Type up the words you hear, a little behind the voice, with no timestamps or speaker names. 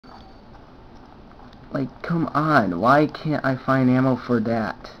Like, come on, why can't I find ammo for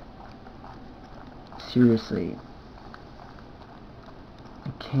that? Seriously. I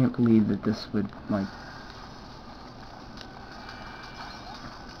can't believe that this would, like...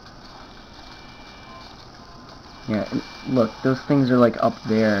 Yeah, and look, those things are, like, up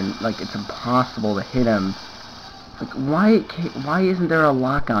there, and, like, it's impossible to hit them. Like, why isn't there a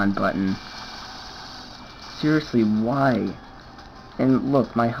lock-on button? Seriously, why? And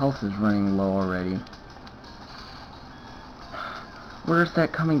look, my health is running low already. Where's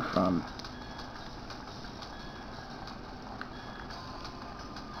that coming from?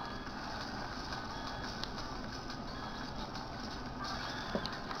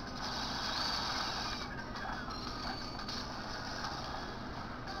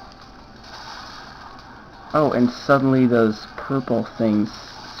 Oh, and suddenly those purple things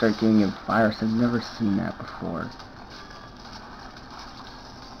start getting a virus. I've never seen that before.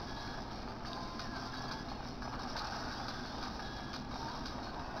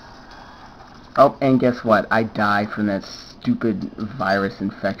 Oh, and guess what? I die from that stupid virus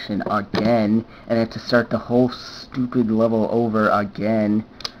infection again, and I have to start the whole stupid level over again.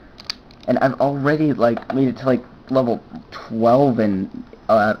 And I've already, like, made it to, like, level 12 and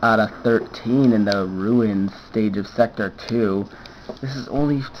out of 13 in the ruins stage of Sector 2. This is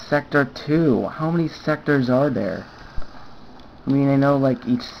only Sector 2. How many sectors are there? I mean, I know, like,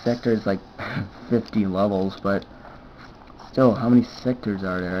 each sector is, like, 50 levels, but still, how many sectors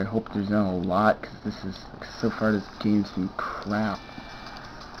are there? I hope there's not a lot, because this is, like, so far this game's been crap.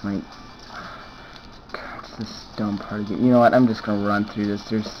 Like, God, it's this dumb part of the game. You know what, I'm just gonna run through this.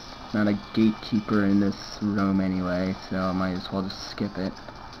 There's not a gatekeeper in this room anyway, so I might as well just skip it.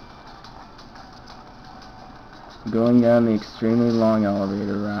 Going down the extremely long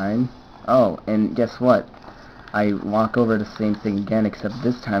elevator ride. Oh, and guess what? I walk over the same thing again, except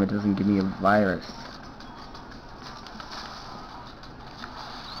this time it doesn't give me a virus.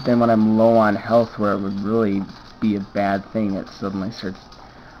 Then when I'm low on health, where it would really be a bad thing, it suddenly starts...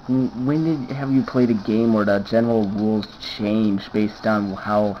 When have you played a game where the general rules change based on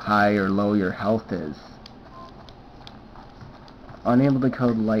how high or low your health is? Unable to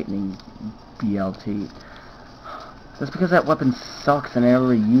code lightning BLT. That's because that weapon sucks and I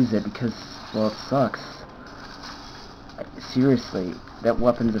never use it because, well, it sucks. Seriously, that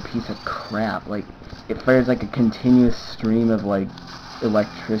weapon's a piece of crap. Like, it fires like a continuous stream of, like,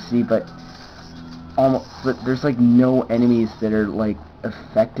 electricity, but there's, like, no enemies that are, like,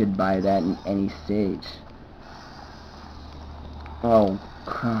 affected by that in any stage. Oh,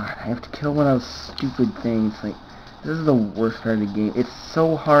 God, I have to kill one of those stupid things. Like, this is the worst part of the game. It's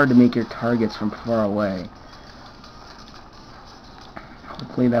so hard to make your targets from far away.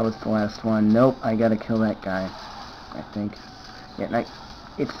 Hopefully that was the last one. Nope, I gotta kill that guy, I think. Yeah,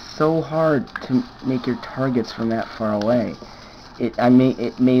 it's so hard to make your targets from that far away. It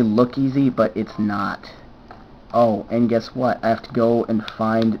may look easy, but it's not. Oh, and guess what? I have to go and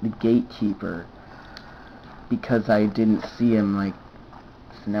find the gatekeeper because I didn't see him. Like,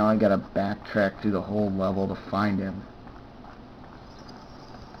 so now I gotta backtrack through the whole level to find him.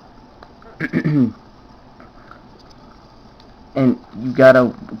 And you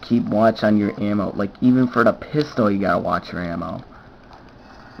gotta keep watch on your ammo. Like, even for the pistol, you gotta watch your ammo.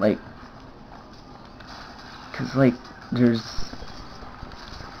 Like, cause like there's.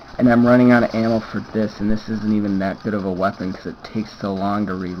 And I'm running out of ammo for this, and this isn't even that good of a weapon because it takes so long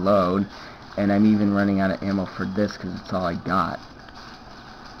to reload. And I'm even running out of ammo for this because it's all I got.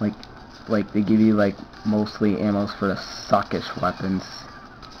 Like they give you like mostly ammos for the suckish weapons.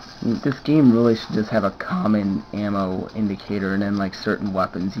 This game really should just have a common ammo indicator, and then like certain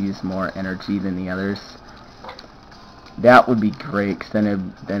weapons use more energy than the others. That would be great, because then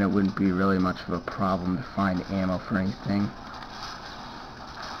it wouldn't be really much of a problem to find ammo for anything.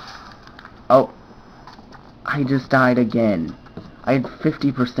 Oh, I just died again. I had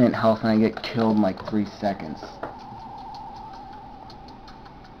 50% health and I get killed in like 3 seconds.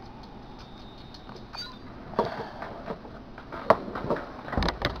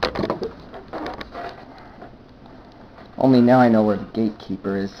 Only now I know where the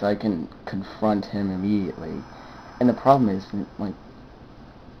gatekeeper is, so I can confront him immediately. And the problem is, like,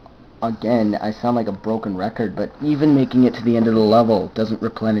 again, I sound like a broken record, but even making it to the end of the level doesn't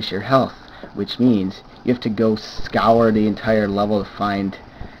replenish your health, which means you have to go scour the entire level to find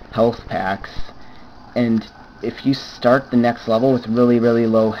health packs. And if you start the next level with really, really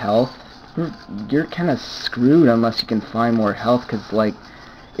low health, you're kind of screwed unless you can find more health, because, like,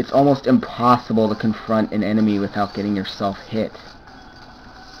 it's almost impossible to confront an enemy without getting yourself hit.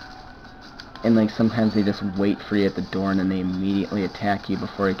 And, like, sometimes they just wait for you at the door and then they immediately attack you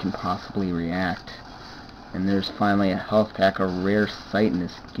before you can possibly react. And there's finally a health pack, a rare sight in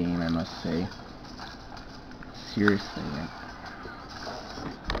this game, I must say. Seriously.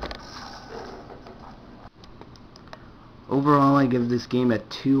 Overall, I give this game a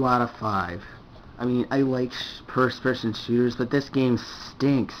 2 out of 5. I mean, I like first-person shooters, but this game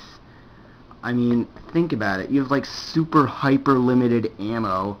stinks. I mean, think about it. You have like super hyper limited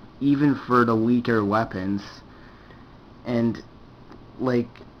ammo, even for the weaker weapons. And like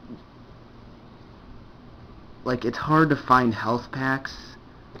it's hard to find health packs.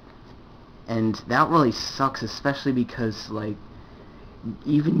 And that really sucks, especially because like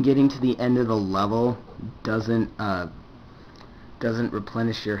even getting to the end of the level doesn't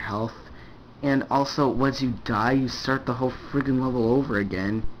replenish your health. And also, once you die, you start the whole friggin' level over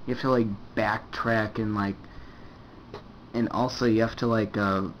again. You have to, like, backtrack and, like... And also, you have to,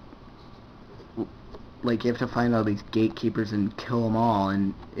 you have to find all these gatekeepers and kill them all.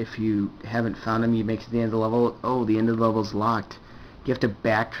 And if you haven't found them, you make it to the end of the level. Oh, the end of the level's locked. You have to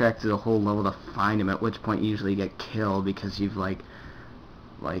backtrack through the whole level to find them, at which point you usually get killed because you've, like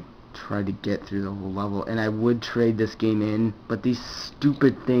tried to get through the whole level. And I would trade this game in, but these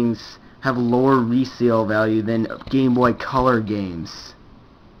stupid things have lower resale value than Game Boy Color games.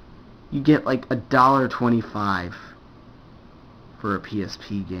 You get like $1.25 for a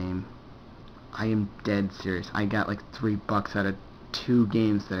PSP game. I am dead serious. I got like $3 out of 2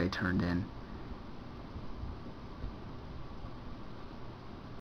 games that I turned in.